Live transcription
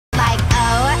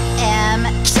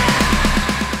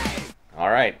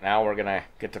right, now we're gonna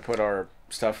get to put our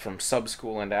stuff from sub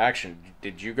school into action.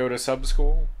 Did you go to sub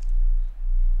school?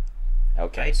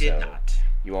 Okay, I did not.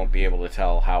 You won't be able to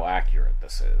tell how accurate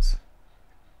this is.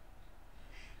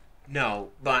 No,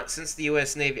 but since the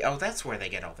U.S. Navy... Oh, that's where they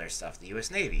get all their stuff, the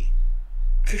U.S. Navy.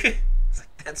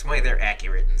 That's why they're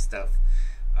accurate and stuff.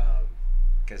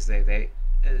 Because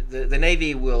the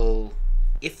Navy will...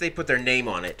 If they put their name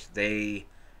on it, they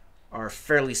are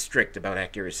fairly strict about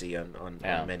accuracy on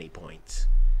many points.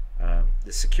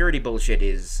 The security bullshit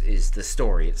is the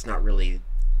story. It's not really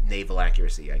naval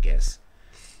accuracy, I guess.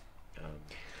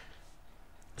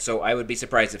 So I would be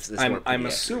surprised if this weren't I'm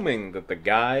assuming that the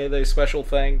guy they special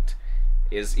thanked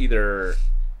is either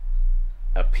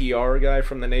a PR guy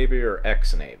from the Navy or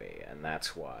ex-Navy, and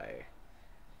that's why.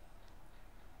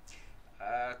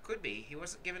 Could be. He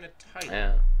wasn't given a title.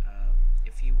 Yeah.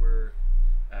 If he were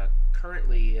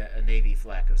currently a Navy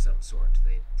flak of some sort,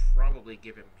 they'd probably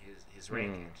give him his rank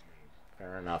and name.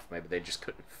 Fair enough. Maybe they just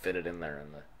couldn't fit it in there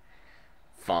in the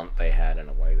font they had in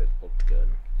a way that looked good.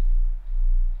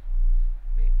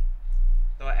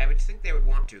 Though I would think they would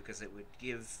want to, because it would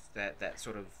give that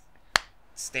sort of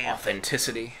stamp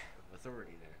authenticity of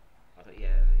authority there. Yeah,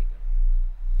 there you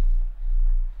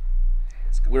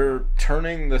go. We're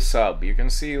turning the sub. You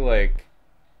can see, like,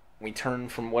 we turn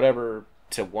from whatever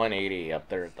to 180 up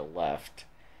there at the left.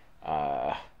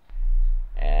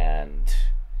 And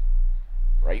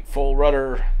right full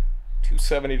rudder,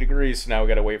 270 degrees. So now we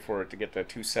got to wait for it to get to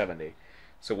 270.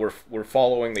 So we're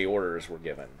following the orders we're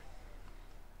given.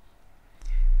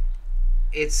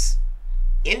 It's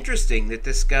interesting that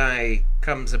this guy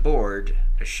comes aboard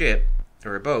a ship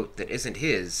or a boat that isn't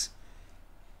his,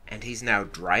 and he's now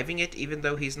driving it even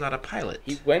though he's not a pilot.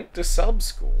 He went to sub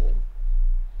school.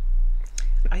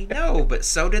 I know, but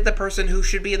so did the person who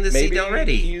should be in the seat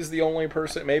already. Maybe he's the only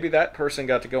person. Maybe that person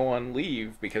got to go on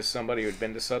leave because somebody who'd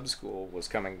been to sub school was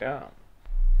coming down.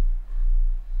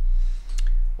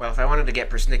 Well, if I wanted to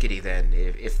get persnickety, then,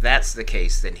 if that's the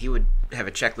case, then he would have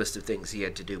a checklist of things he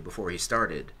had to do before he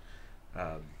started.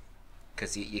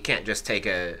 Because you can't just take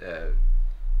an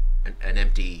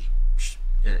empty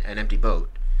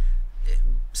boat.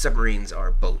 Submarines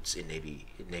are boats in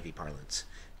Navy parlance,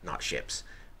 not ships.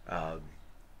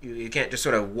 You can't just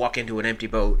sort of walk into an empty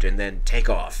boat and then take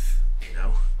off, you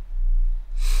know?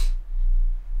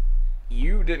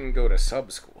 You didn't go to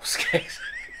sub school, Scix.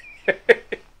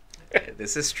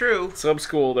 This is true. Sub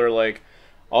school, they're like,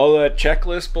 all that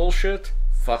checklist bullshit,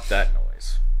 fuck that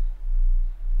noise.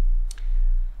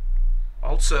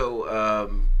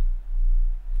 Also,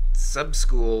 sub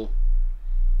school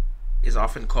is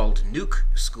often called nuke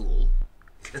school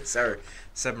because our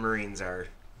submarines are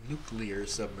nuclear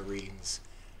submarines.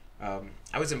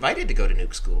 I was invited to go to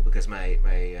nuke school because my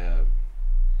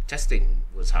testing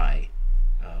was high,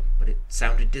 but it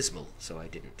sounded dismal, so I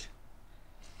didn't.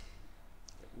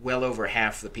 Well over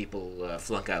half the people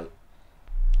flunk out,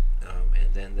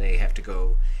 and then they have to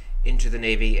go into the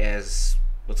Navy as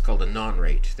what's called a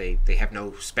non-rate. They have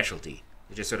no specialty.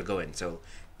 They just sort of go in, so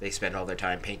they spend all their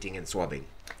time painting and swabbing.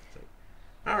 So,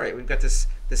 all right, we've got this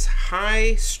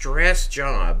high-stress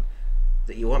job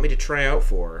that you want me to try out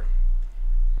for.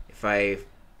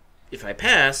 If I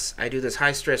pass, I do this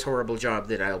high-stress, horrible job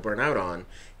that I'll burn out on.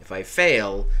 If I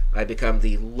fail, I become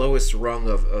the lowest rung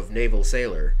of naval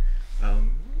sailor.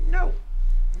 No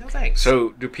thanks. So,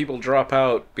 do people drop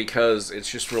out because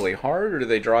it's just really hard, or do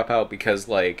they drop out because,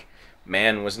 like,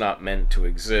 man was not meant to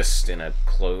exist in a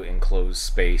enclosed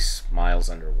space miles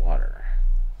underwater?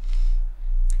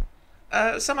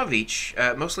 Some of each.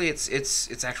 Mostly,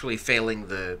 it's actually failing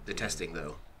the testing,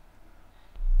 though.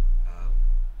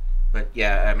 But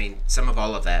yeah, I mean, some of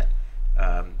all of that.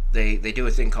 They do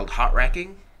a thing called hot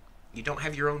racking. You don't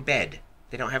have your own bed.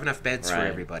 They don't have enough beds for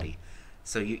everybody.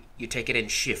 So you take it in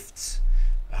shifts.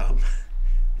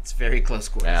 It's very close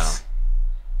quarters.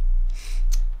 Yeah.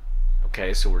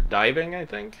 Okay, so we're diving, I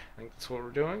think. I think that's what we're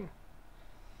doing.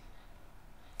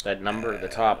 That number at the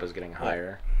top is getting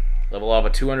higher. Level up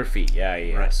at 200 feet. Yeah.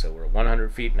 Right. So we're at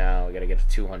 100 feet now. We got to get to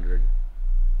 200.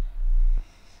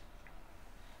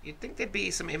 You'd think there'd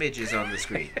be some images on the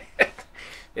screen.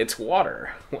 It's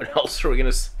water. What else are we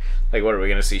going to... Like, what, are we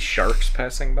going to see sharks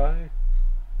passing by?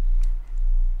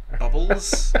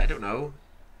 Bubbles? I don't know.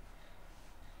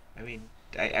 I mean,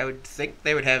 I would think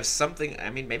they would have something... I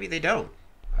mean, maybe they don't.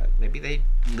 Maybe they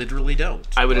literally don't.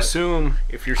 I would assume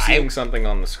if you're seeing something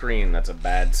on the screen, that's a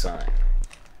bad sign.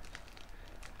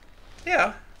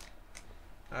 Yeah.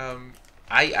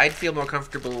 I'd feel more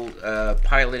comfortable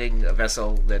piloting a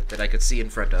vessel that I could see in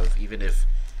front of, even if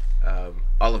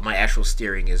all of my actual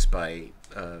steering is by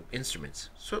instruments.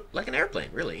 So, like an airplane,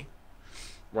 really.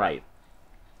 Right.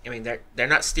 I mean, they're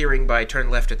not steering by turn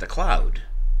left at the cloud,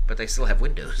 but they still have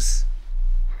windows.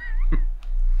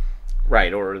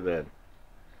 Right, or the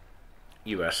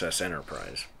USS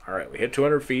Enterprise. All right, we hit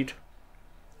 200 feet.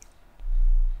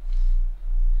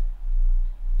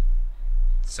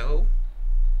 So,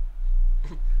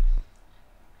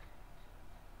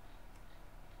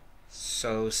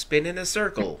 spin in a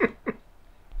circle.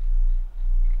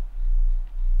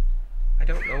 I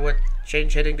don't know what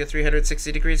change heading to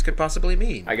 360 degrees could possibly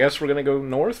mean. I guess we're going to go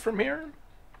north from here?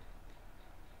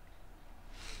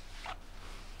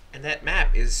 And that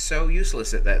map is so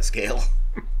useless at that scale.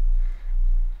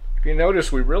 If you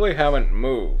notice, we really haven't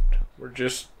moved. We're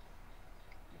just...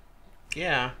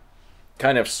 Yeah.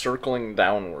 kind of circling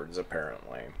downwards,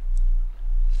 apparently.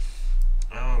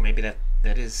 Oh, maybe that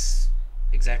is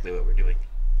exactly what we're doing.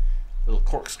 A little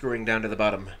corkscrewing down to the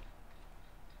bottom.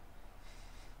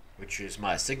 Which is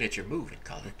my signature move in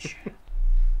college.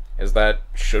 Is that...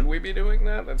 should we be doing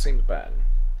that? That seems bad.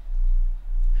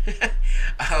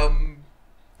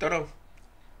 Don't know.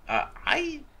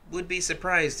 I would be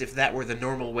surprised if that were the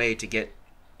normal way to get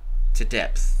to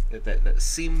depth. That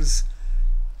seems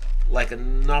like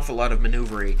an awful lot of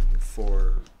maneuvering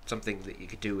for something that you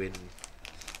could do in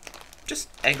just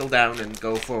angle down and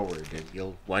go forward, and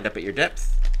you'll wind up at your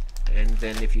depth. And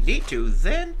then if you need to,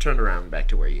 then turn around back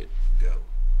to where you go.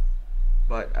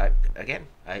 But I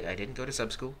didn't go to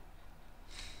sub school.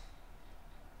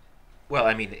 Well,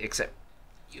 I mean, except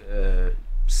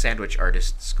sandwich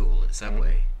artist school at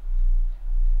Subway.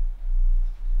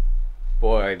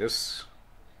 Boy, this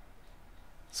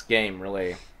game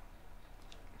really...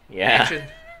 yeah. Action.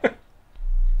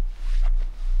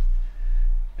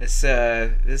 This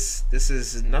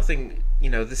is nothing.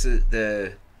 You know, this is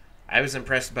the. I was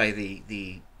impressed by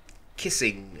the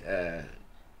kissing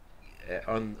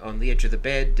on the edge of the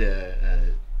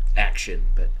bed action,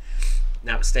 but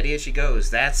now steady as she goes.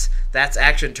 That's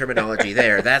action terminology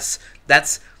there. That's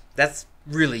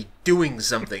really doing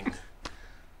something.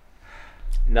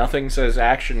 Nothing says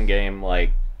action game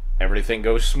like everything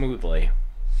goes smoothly.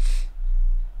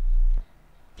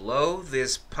 Blow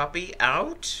this puppy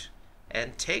out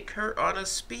and take her on a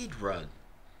speed run.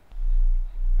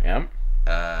 Yeah.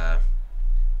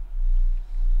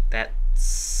 That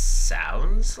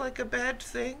sounds like a bad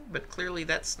thing, but clearly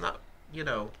that's not, you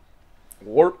know...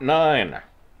 Warp 9.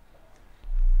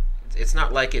 It's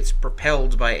not like it's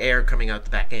propelled by air coming out the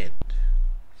back end.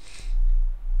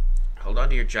 Hold on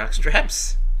to your jock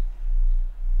straps.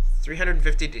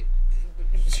 350...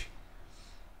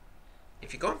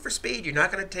 If you're going for speed, you're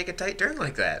not going to take a tight turn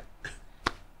like that.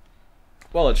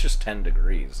 Well, it's just 10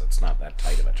 degrees. It's not that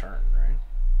tight of a turn, right?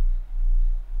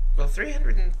 Well,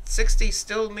 360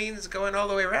 still means going all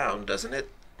the way around, doesn't it?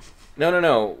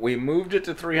 No. We moved it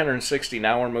to 360.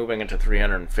 Now we're moving it to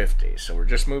 350. So we're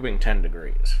just moving 10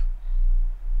 degrees.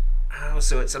 Oh,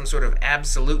 so it's some sort of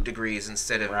absolute degrees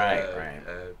instead of... Right.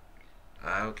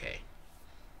 Okay.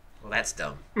 Well, that's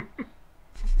dumb.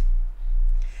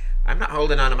 I'm not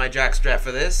holding on to my jockstrap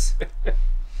for this.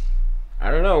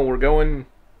 I don't know. We're going...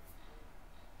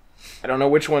 I don't know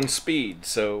which one's speed,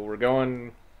 so we're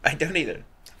going... I don't either.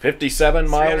 57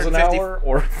 miles an hour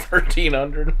or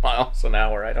 1,300 miles an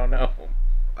hour. I don't know.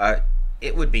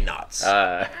 It would be knots.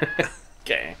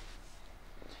 Okay.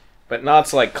 But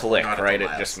knots like click, Nautical right?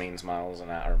 miles. It just means miles an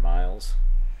hour, miles.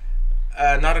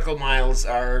 Nautical miles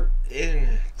are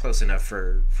close enough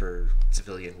for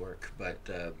civilian work, but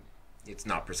it's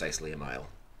not precisely a mile.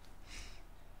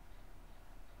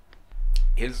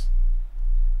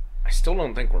 I still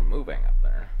don't think we're moving up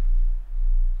there.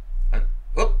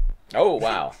 Whoop! Oh,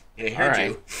 wow. I heard All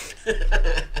you.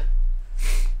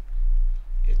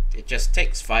 It just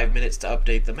takes 5 minutes to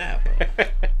update the map.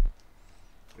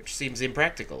 Which seems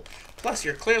impractical. Plus,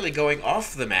 you're clearly going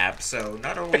off the map, so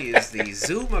not only is the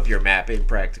zoom of your map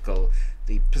impractical,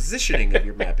 the positioning of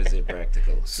your map is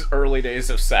impractical. It's early days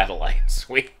of satellites.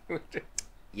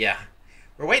 Yeah.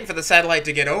 We're waiting for the satellite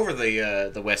to get over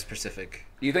the West Pacific.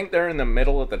 Do you think they're in the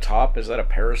middle at the top? Is that a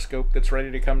periscope that's ready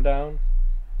to come down?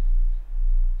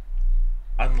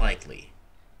 Unlikely.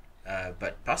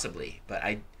 But possibly. But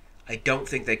I don't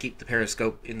think they keep the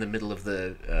periscope in the middle of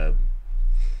the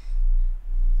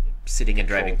sitting and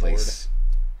driving Control place.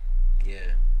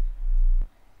 Yeah.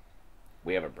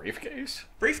 We have a briefcase?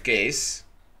 Briefcase?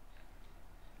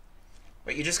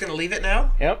 Wait, you're just going to leave it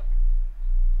now? Yep.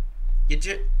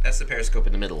 That's the periscope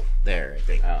in the middle there, I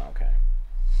think. Oh, okay.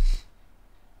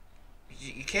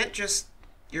 You can't just...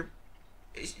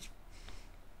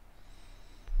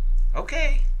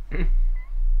 Okay.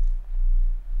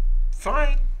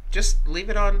 Fine. Just leave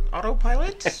it on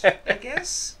autopilot, I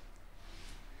guess.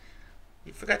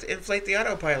 You forgot to inflate the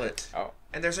autopilot. Oh.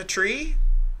 And there's a tree?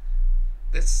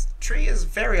 This tree is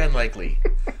very unlikely.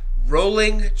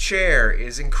 Rolling chair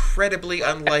is incredibly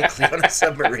unlikely on a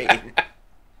submarine.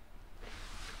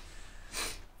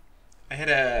 I had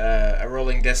a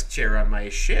rolling desk chair on my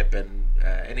ship, and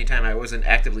anytime I wasn't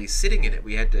actively sitting in it,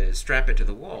 we had to strap it to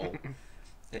the wall.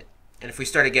 And if we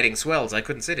started getting swells, I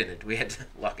couldn't sit in it. We had to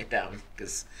lock it down,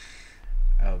 because...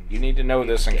 you need to know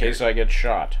this in case I get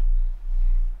shot.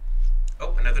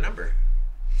 Oh, another number.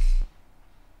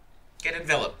 Get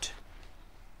enveloped.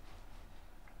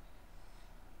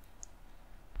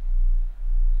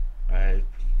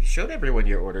 You showed everyone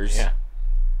your orders. Yeah.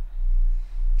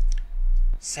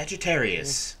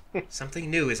 Sagittarius. Something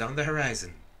new is on the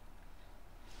horizon.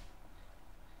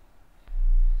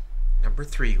 Number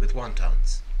 3 with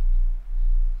wontons.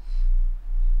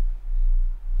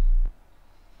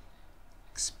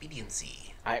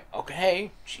 Expediency.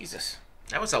 Okay. Jesus.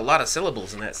 That was a lot of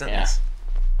syllables in that sentence.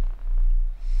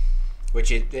 Yeah.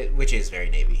 Which is very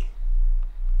Navy.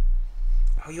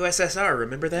 Oh, USSR,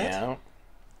 remember that? Yeah.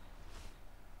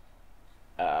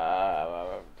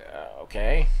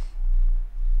 Okay.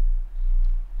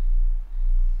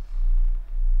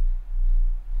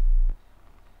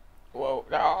 Whoa.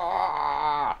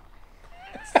 Ah!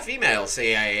 Female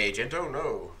CIA agent, oh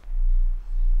no.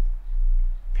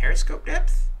 Periscope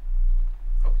depth?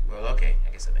 Oh, well, okay,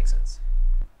 I guess that makes sense.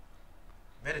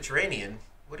 Mediterranean?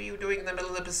 What are you doing in the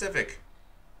middle of the Pacific?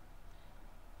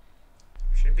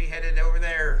 You should be headed over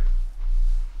there.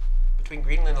 Between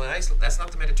Greenland and Iceland. That's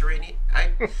not the Mediterranean.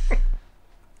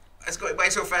 It's going by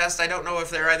so fast, I don't know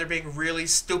if they're either being really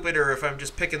stupid or if I'm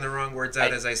just picking the wrong words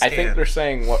out as I scan. I think they're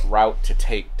saying what route to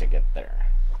take to get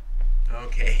there.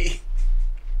 Okay.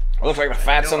 It looks like the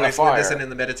fat's in the fire. Isn't in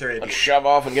the Mediterranean. Let's shove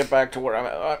off and get back to where I'm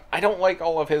at. I don't like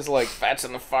all of his, like, fat's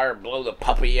in the fire, blow the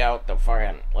puppy out, the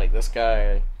fire. Like, this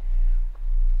guy,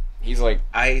 he's like,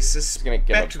 he's gonna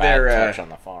give a bad touch on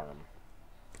the farm.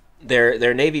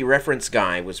 Their Navy reference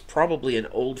guy was probably an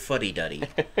old fuddy-duddy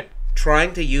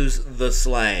trying to use the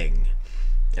slang.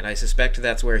 And I suspect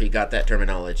that's where he got that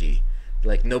terminology.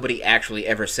 Like, nobody actually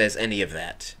ever says any of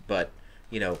that. But,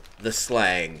 you know, the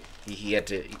slang. He had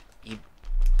to...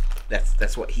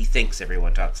 That's what he thinks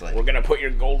everyone talks like. We're gonna put your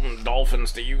golden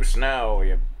dolphins to use now,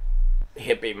 you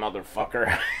hippie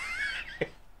motherfucker.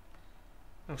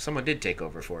 Oh, someone did take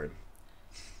over for him.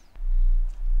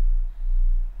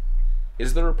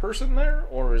 Is there a person there,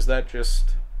 or is that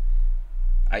just...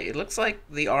 It looks like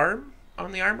the arm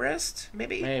on the armrest,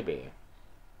 maybe? Maybe.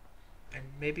 And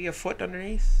maybe a foot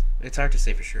underneath? It's hard to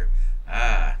say for sure.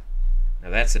 Ah. Now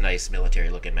that's a nice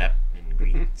military-looking map in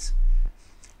greens.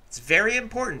 It's very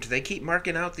important. They keep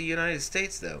marking out the United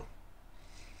States, though.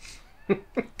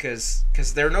 Because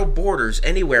there are no borders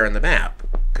anywhere on the map.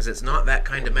 Because it's not that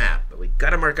kind of map. But we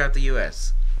gotta mark out the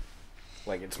U.S.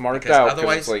 Like, it's marked out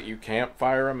because it's like, you can't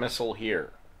fire a missile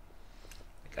here.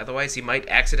 Otherwise, he might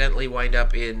accidentally wind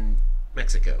up in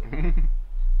Mexico.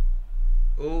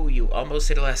 Oh, you almost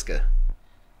hit Alaska.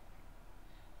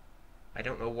 I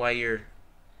don't know why you're...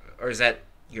 Or is that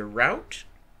your route?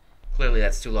 Clearly,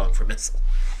 that's too long for missile.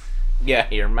 Yeah,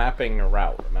 you're mapping a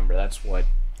route. Remember, that's what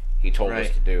he told us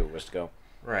to do, was to go.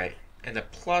 Right. And the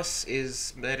plus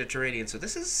is Mediterranean. So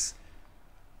this is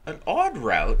an odd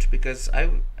route, because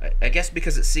I guess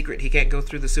because it's secret he can't go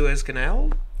through the Suez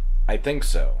Canal? I think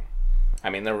so. I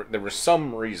mean, there was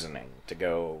some reasoning to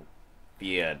go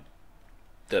via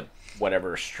the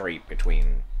whatever strait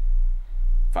between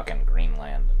fucking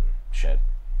Greenland and shit.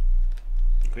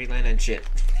 Greenland and shit.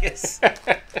 Yes.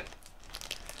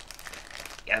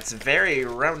 Yeah, it's a very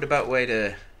roundabout way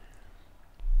to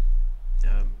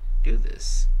do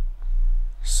this.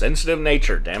 Sensitive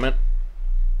nature, damn it.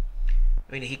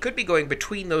 I mean, he could be going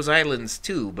between those islands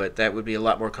too, but that would be a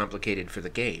lot more complicated for the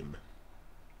game.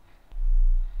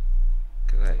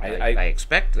 Because I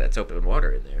expect that's open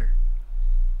water in there.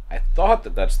 I thought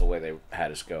that's the way they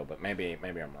had us go, but maybe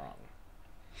I'm wrong.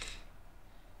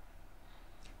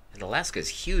 And Alaska's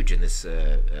huge in this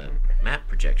map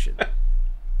projection.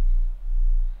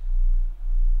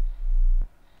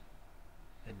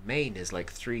 And Maine is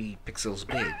like 3 pixels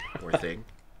big, poor thing.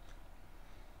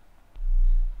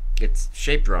 It's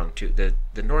shaped wrong too.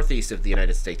 The northeast of the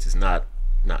United States is not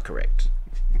correct.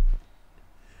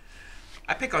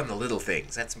 I pick on the little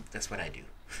things. That's what I do.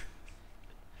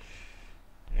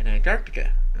 And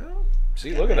Antarctica. Oh,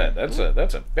 see, look at that.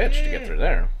 That's a bitch to get through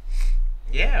there.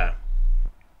 Yeah.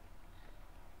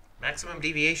 Maximum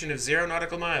deviation of 0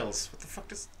 nautical miles. What the fuck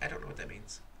does... I don't know what that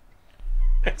means.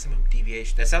 Maximum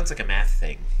deviation. That sounds like a math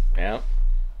thing. Yeah.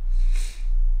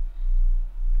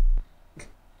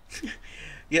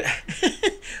 Yeah.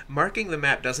 Marking the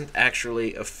map doesn't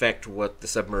actually affect what the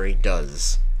submarine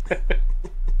does.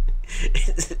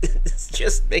 It's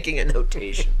just making a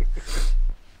notation.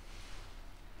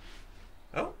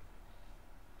 Oh.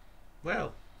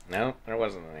 Well. No, there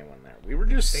wasn't anyone there. We were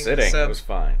just Think sitting. the It was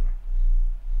fine.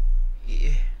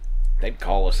 Yeah. They'd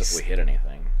call us if we hit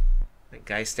anything. That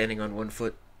guy standing on one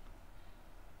foot.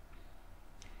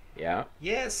 Yeah.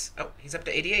 Yes. Oh, he's up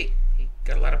to 88. He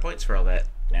got a lot of points for all that.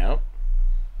 No.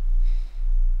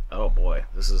 Oh boy,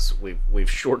 we've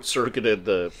short circuited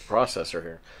the processor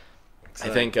here. I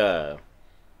think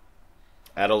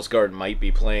Adalsgaard might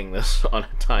be playing this on a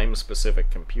time specific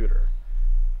computer.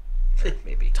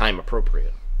 Maybe. Time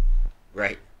appropriate.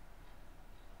 Right.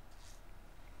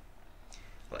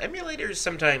 Well, emulators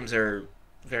sometimes are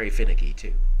very finicky,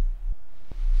 too.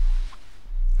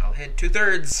 I'll head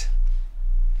 2/3.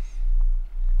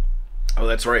 Oh,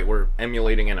 that's right. We're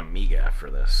emulating an Amiga for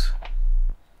this.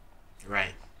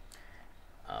 Right.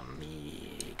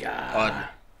 Amiga.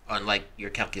 On like, your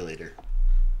calculator.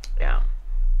 Yeah.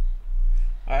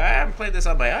 I haven't played this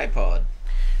on my iPod.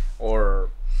 Or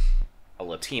a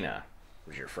Latina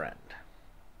was your friend.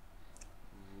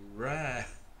 Right.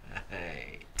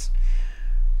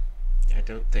 I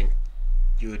don't think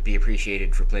you would be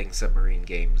appreciated for playing submarine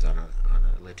games on a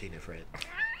Latina friend.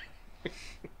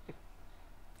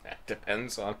 That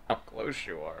depends on how close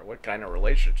you are, what kind of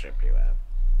relationship you have.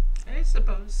 I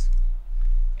suppose.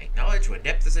 Acknowledge when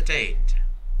depth is attained.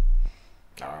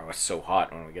 Oh, it's so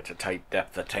hot when we get to tight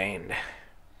depth attained.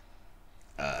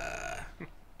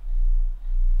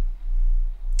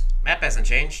 Map hasn't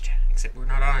changed, except we're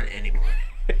not on it anymore.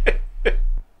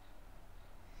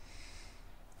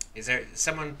 Is there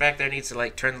someone back there needs to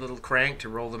like turn the little crank to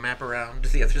roll the map around to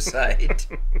the other side?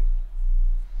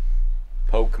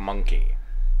 Poke monkey.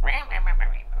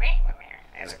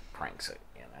 As it cranks it,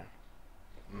 you know.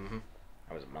 Mm-hmm.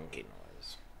 That was a monkey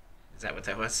noise. Is that what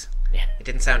that was? Yeah. It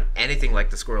didn't sound anything like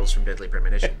the squirrels from Deadly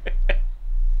Premonition.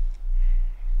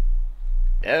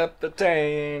 Depth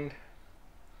attained.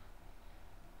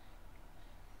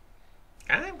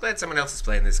 I'm glad someone else is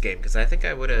playing this game, because I think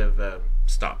I would have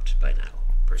stopped by now,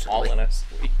 personally. Fallen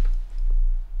asleep.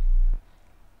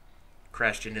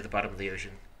 Crashed into the bottom of the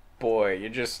ocean. Boy, you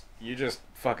just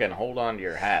fucking hold on to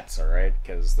your hats, all right?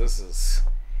 Because this is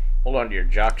hold on to your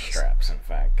jock straps, in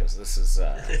fact, because this is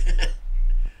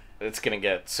it's gonna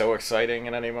get so exciting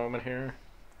in any moment here.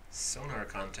 Sonar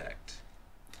contact.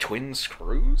 Twin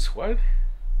screws? What?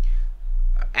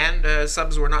 And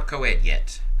subs were not co-ed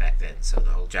yet back then, so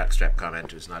the whole jockstrap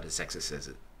comment was not as sexist as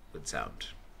it would sound.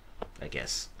 I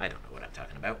guess. I don't know what I'm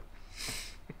talking about.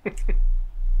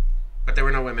 But there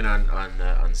were no women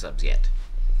on subs yet.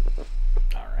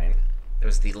 All right. It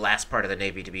was the last part of the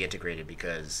Navy to be integrated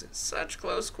because it's such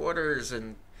close quarters,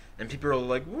 and people are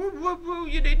like, woo, woo, woo,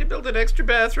 you need to build an extra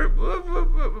bathroom. Woo, woo,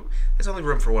 woo. There's only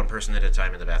room for one person at a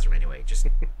time in the bathroom anyway. Just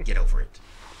get over it.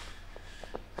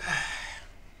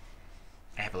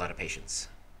 I have a lot of patience.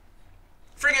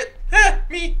 Frigate! Ha!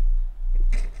 Me!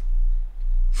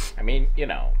 I mean, you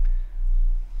know,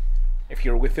 if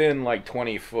you're within like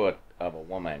 20 foot of a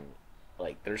woman,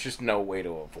 like there's just no way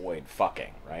to avoid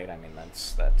fucking, right? I mean,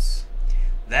 that's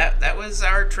That was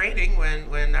our training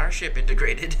when our ship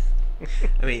integrated.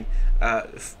 I mean,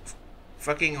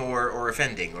 fucking or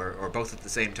offending or both at the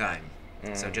same time.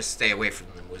 So just stay away from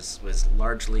them was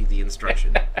largely the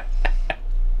instruction.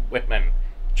 Women,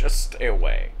 just stay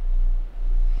away.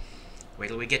 Wait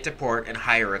till we get to port and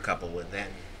hire a couple, and then,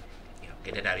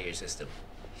 get it out of your system.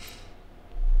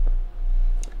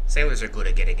 Sailors are good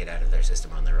at getting it out of their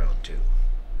system on their own, too.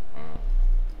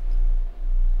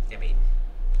 I mean,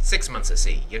 6 months at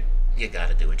sea, you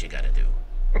gotta do what you gotta do.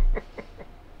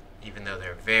 Even though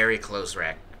they're very close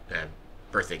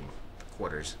berthing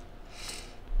quarters.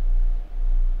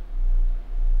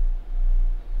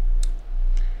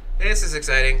 This is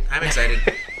exciting. I'm excited.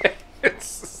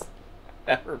 It's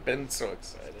never been so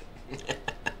excited.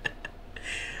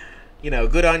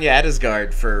 Good on you,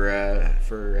 Adalsgaard,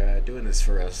 for doing this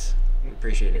for us. We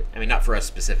appreciate it. I mean, not for us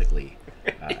specifically.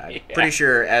 I'm pretty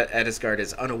sure Adalsgaard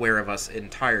is unaware of us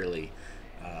entirely,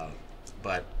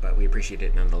 but we appreciate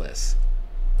it nonetheless.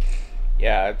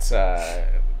 Yeah, it's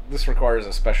this requires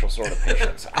a special sort of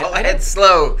patience. I head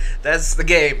slow. That's the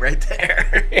game right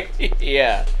there.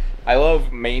 Yeah, I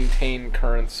love maintain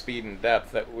current speed and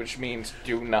depth, which means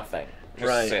do nothing.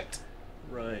 Just sit.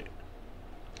 Right.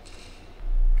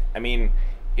 I mean,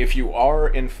 if you are,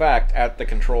 in fact, at the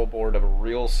control board of a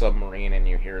real submarine and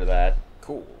you hear that,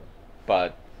 cool.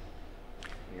 But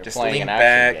you're just playing lean an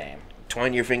back, action game.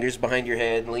 Twine your fingers behind your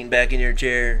head, lean back in your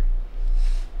chair.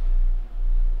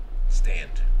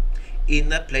 Stand. In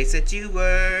the place that you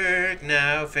work,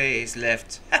 now face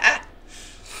left. Alright.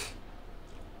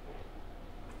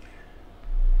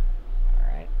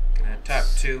 Gonna talk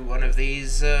to one of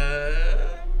these, Is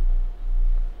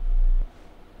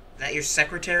that your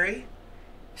secretary?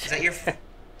 Is that your... I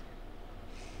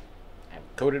have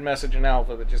a coded message in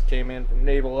Alpha that just came in from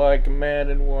Naval High Command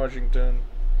in Washington.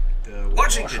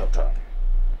 Washington!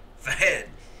 Fahad!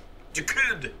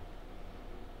 Jakid!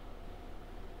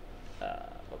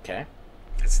 Okay.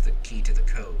 That's the key to the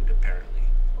code, apparently.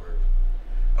 Or...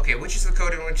 Okay, which is the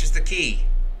code and which is the key?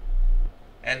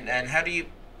 And how do you...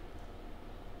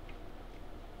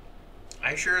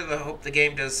 I sure hope the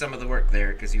game does some of the work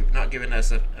there, because you've not given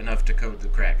us enough to code the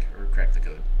crack the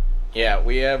code. Yeah,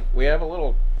 we have a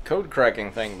little code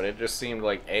cracking thing, but it just seemed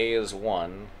like A is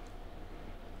 1.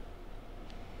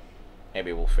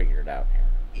 Maybe we'll figure it out here.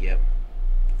 Yep.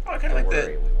 Oh, I kind of like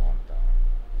the we won't, though.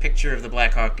 picture of the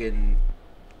Black Hawk in,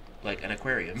 like, an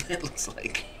aquarium, it looks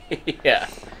like. Yeah.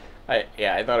 I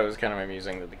thought it was kind of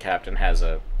amusing that the captain has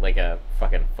a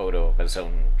fucking photo of his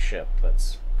own ship.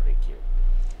 That's pretty cute.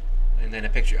 And then a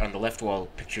picture on the left wall,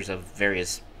 pictures of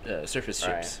various surface ships.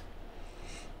 Right.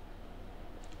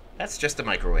 That's just a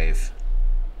microwave.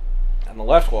 On the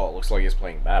left wall, it looks like he's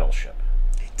playing Battleship.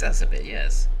 It does a bit,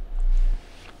 yes.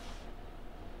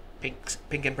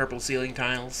 Pink and purple ceiling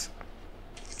tiles.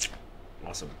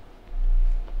 Awesome.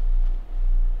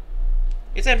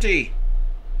 It's empty!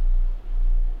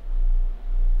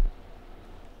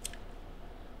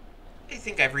 I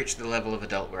think I've reached the level of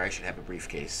adult where I should have a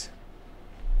briefcase.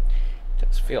 It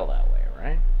does feel that way,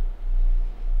 right?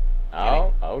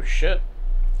 Oh shit.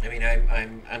 I mean,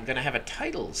 I'm gonna have a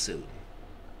title soon.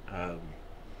 I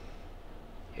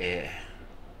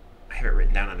have it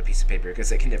written down on a piece of paper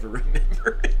because I can never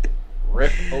remember it.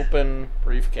 Rip open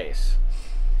briefcase.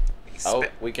 Oh,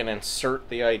 we can insert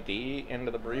the ID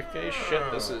into the briefcase? Shit,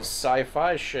 this is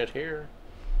sci-fi shit here.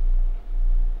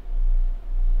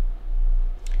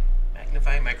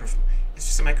 Magnifying microfilm. Is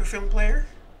this a microfilm player?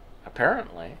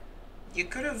 Apparently. You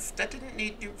could have... That didn't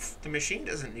need to... The machine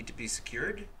doesn't need to be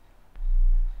secured.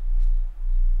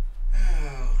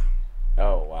 Oh.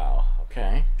 Oh, wow.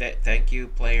 Okay. Thank you,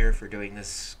 player, for doing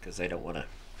this, because I don't want to...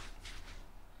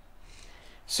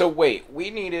 So wait, we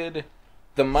needed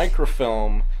the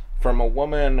microfilm from a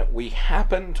woman we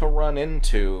happened to run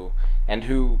into and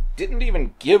who didn't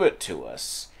even give it to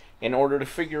us in order to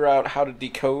figure out how to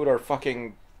decode our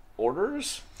fucking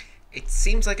orders? It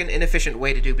seems like an inefficient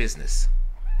way to do business.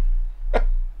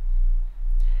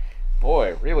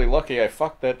 Boy, really lucky I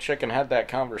fucked that chick and had that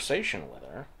conversation with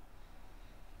her.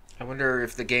 I wonder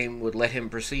if the game would let him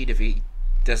proceed if he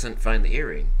doesn't find the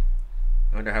earring.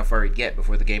 I wonder how far he'd get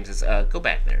before the game says, go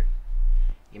back there.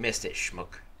 You missed it,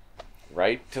 schmuck.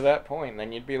 Right to that point,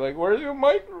 then you'd be like, where's your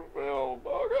microfilm?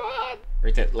 Oh, God!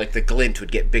 Right, that, like, the glint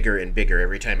would get bigger and bigger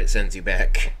every time it sends you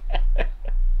back.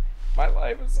 My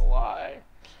life is a lie.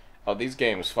 Oh, these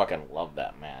games fucking love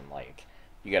that, man. Like,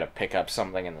 you gotta pick up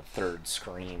something in the third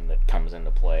screen that comes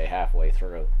into play halfway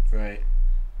through. Right.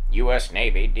 U.S.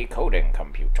 Navy decoding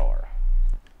computer.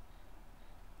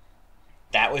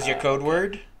 That was your code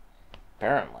word?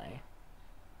 Apparently.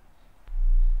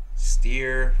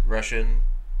 Steer, Russian.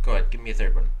 Go ahead, give me a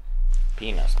third one.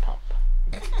 Penis pump.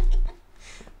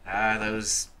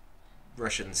 Those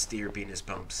Russian steer penis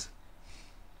pumps.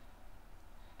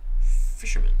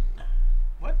 Fisherman.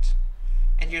 What?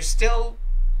 And you're still...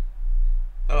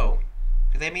 Oh.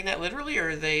 Do they mean that literally, or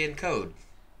are they in code?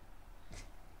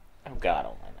 Oh, God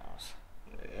only knows.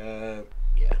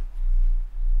 Yeah.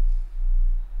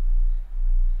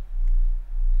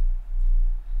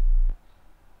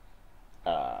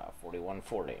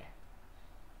 4140.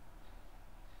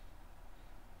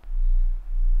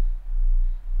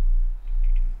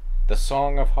 The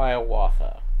Song of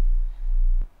Hiawatha.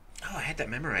 Oh, I had that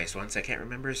memorized once. I can't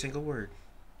remember a single word.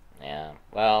 Yeah.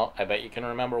 Well, I bet you can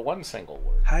remember one single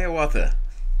word. Hiawatha.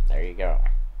 There you go.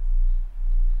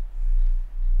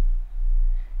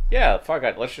 Yeah, fuck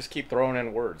it. Let's just keep throwing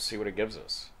in words, see what it gives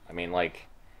us. I mean, like,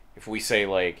 if we say,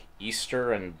 like,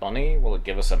 Easter and bunny, will it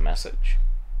give us a message?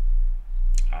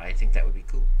 I think that would be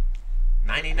cool.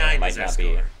 99 is our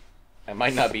score. It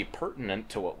might not be pertinent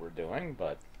to what we're doing,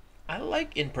 but... I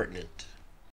like impertinent.